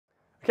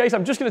Okay, so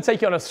I'm just going to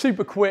take you on a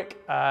super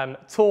quick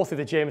tour through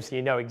the gym so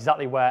you know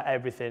exactly where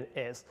everything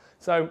is.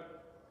 So,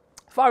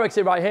 fire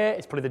exit right here,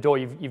 it's probably the door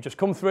you've just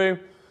come through.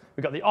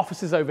 We've got the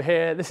offices over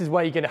here. This is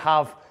where you're going to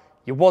have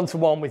your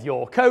one-to-one with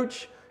your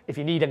coach. If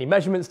you need any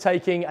measurements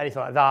taking,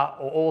 anything like that,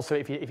 or also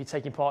if you're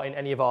taking part in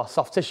any of our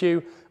soft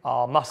tissue,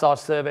 our massage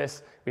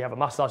service, we have a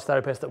massage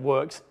therapist that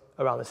works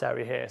around this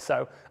area here.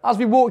 So as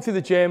we walk through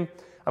the gym,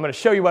 I'm going to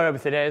show you where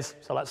everything is.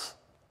 So let's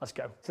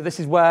go. So this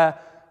is where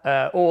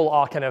all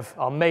our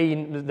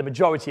the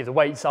majority of the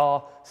weights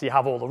are. So you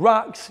have all the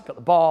racks, you've got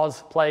the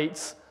bars,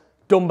 plates,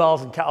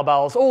 dumbbells and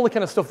kettlebells, all the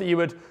kind of stuff that you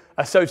would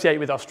associate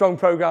with our strong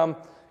program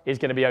is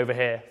going to be over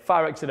here.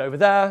 Fire exit over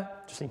there,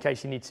 just in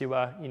case you need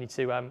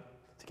to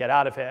get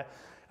out of here.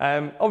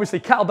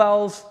 Obviously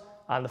kettlebells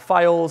and the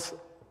files,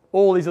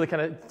 all these other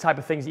kind of type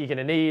of things that you're going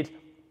to need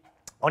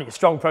on your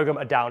strong program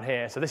are down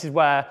here. So this is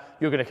where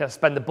you're going to kind of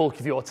spend the bulk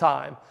of your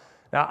time.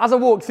 Now, as I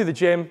walk through the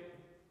gym,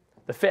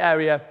 the fit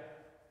area,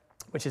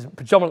 which is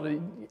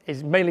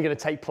mainly going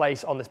to take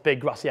place on this big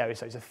grassy area.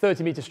 So it's a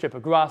 30-meter strip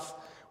of grass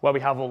where we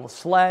have all the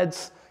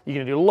sleds. You're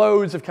going to do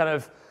loads of kind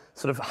of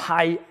sort of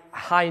high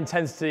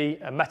intensity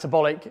and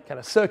metabolic kind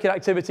of circuit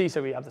activity.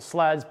 So we have the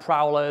sleds,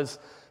 prowlers,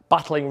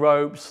 battling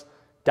ropes.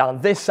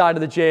 Down this side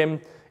of the gym,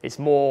 it's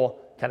more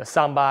kind of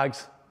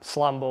sandbags,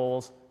 slam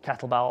balls,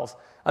 kettlebells,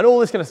 and all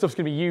this kind of stuff's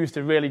going to be used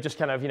to really just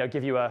kind of,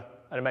 give you an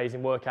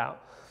amazing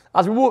workout.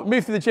 As we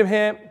move through the gym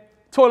here,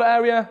 toilet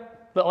area,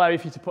 little area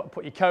for you to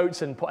put your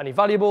coats and put any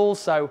valuables,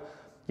 so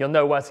you'll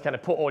know where to kind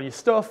of put all your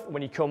stuff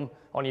when you come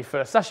on your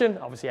first session,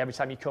 obviously every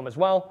time you come as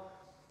well.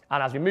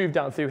 And as we move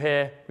down through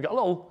here, we've got a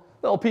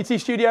little PT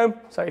studio,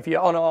 so if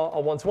you're on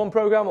our one-to-one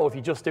program or if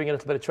you're just doing a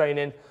little bit of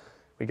training,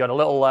 we've got a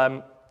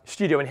little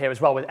studio in here as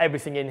well with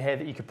everything in here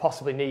that you could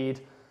possibly need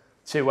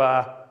to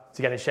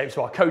get in shape.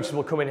 So our coaches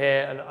will come in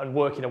here and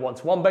work in a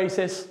one-to-one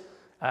basis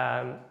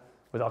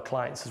with our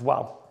clients as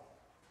well.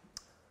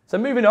 So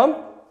moving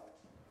on,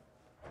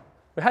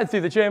 we head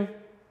through the gym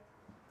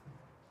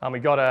and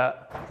we've got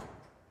a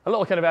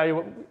little kind of area,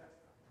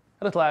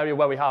 a little area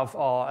where we have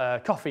our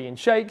coffee and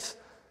shakes.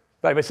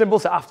 Very, very simple.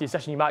 So after your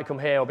session, you might come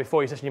here, or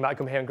before your session, you might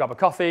come here and grab a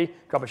coffee,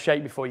 grab a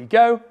shake before you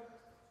go.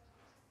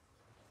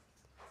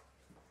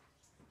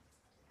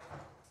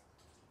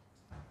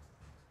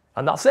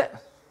 And that's it.